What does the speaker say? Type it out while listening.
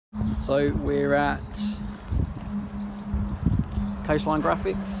So we're at Coastline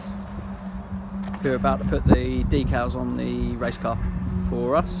Graphics, who are about to put the decals on the race car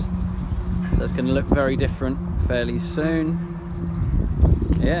for us. So it's going to look very different fairly soon.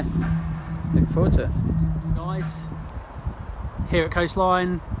 Yeah, looking forward to it. Guys, here at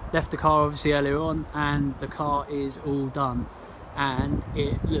Coastline, left the car obviously earlier on, and the car is all done and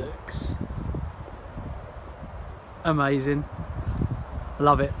it looks amazing. I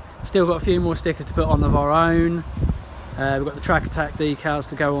love it. Still got a few more stickers to put on of our own. We've got the track attack decals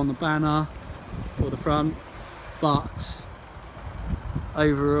to go on the banner for the front, but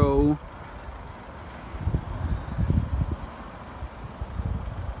overall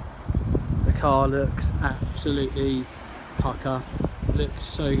the car looks absolutely pucker. Looks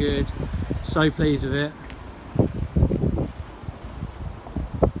so good, so pleased with it.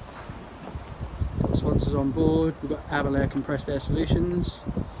 Got sponsors on board. We've got Air Compressed Air Solutions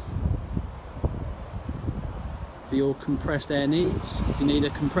for your compressed air needs. If you need a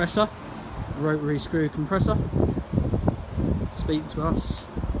compressor, a rotary screw compressor, speak to us.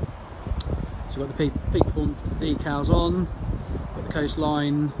 So we've got the peak performance decals on, got the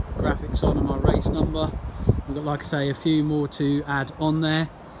Coastline graphics on and my race number. We've got, like I say, a few more to add on there.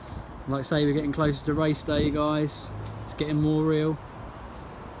 Like I say, we're getting closer to race day, guys. It's getting more real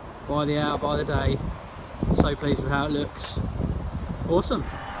by the hour, by the day. So pleased with how it looks. Awesome.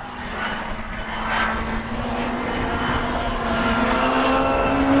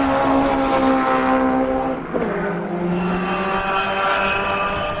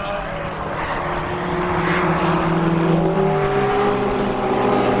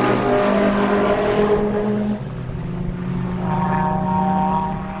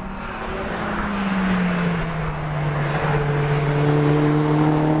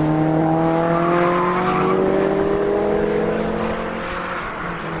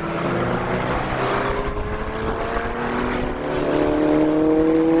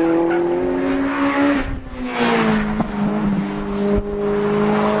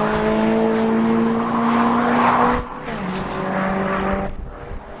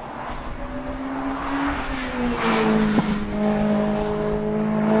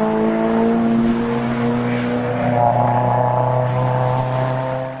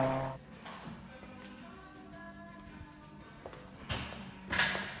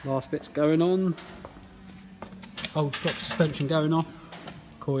 Last bit's going on. Old stock suspension going off.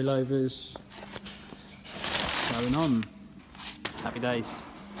 Coilovers going on. Happy days.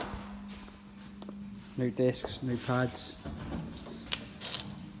 New discs, new pads.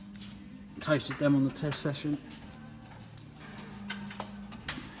 Toasted them on the test session.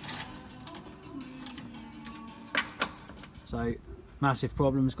 So massive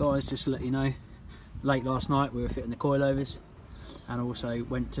problems, guys, just to let you know. Late last night we were fitting the coilovers, and also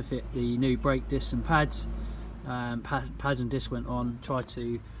went to fit the new brake discs and pads. Pads and discs went on, tried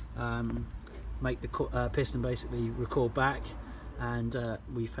to make the piston basically record back, and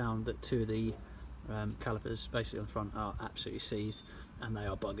we found that two of the calipers basically on the front are absolutely seized and they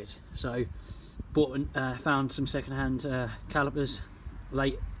are buggered. So bought and found some second-hand calipers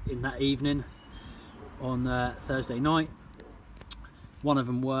late in that evening on Thursday night. One of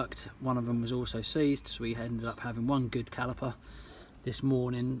them worked, one of them was also seized, so we ended up having one good caliper. This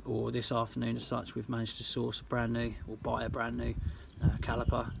morning, or this afternoon as such, we've managed to source a brand new, or buy a brand new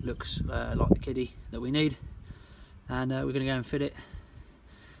caliper. Looks like the kiddie that we need, and we're going to go and fit it.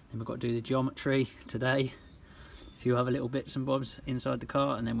 Then we've got to do the geometry today, a few other little bits and bobs inside the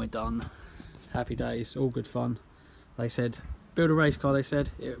car, and then we're done. Happy days, all good fun. They said, build a race car, they said,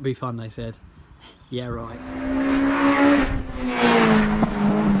 it would be fun, they said. Yeah, right.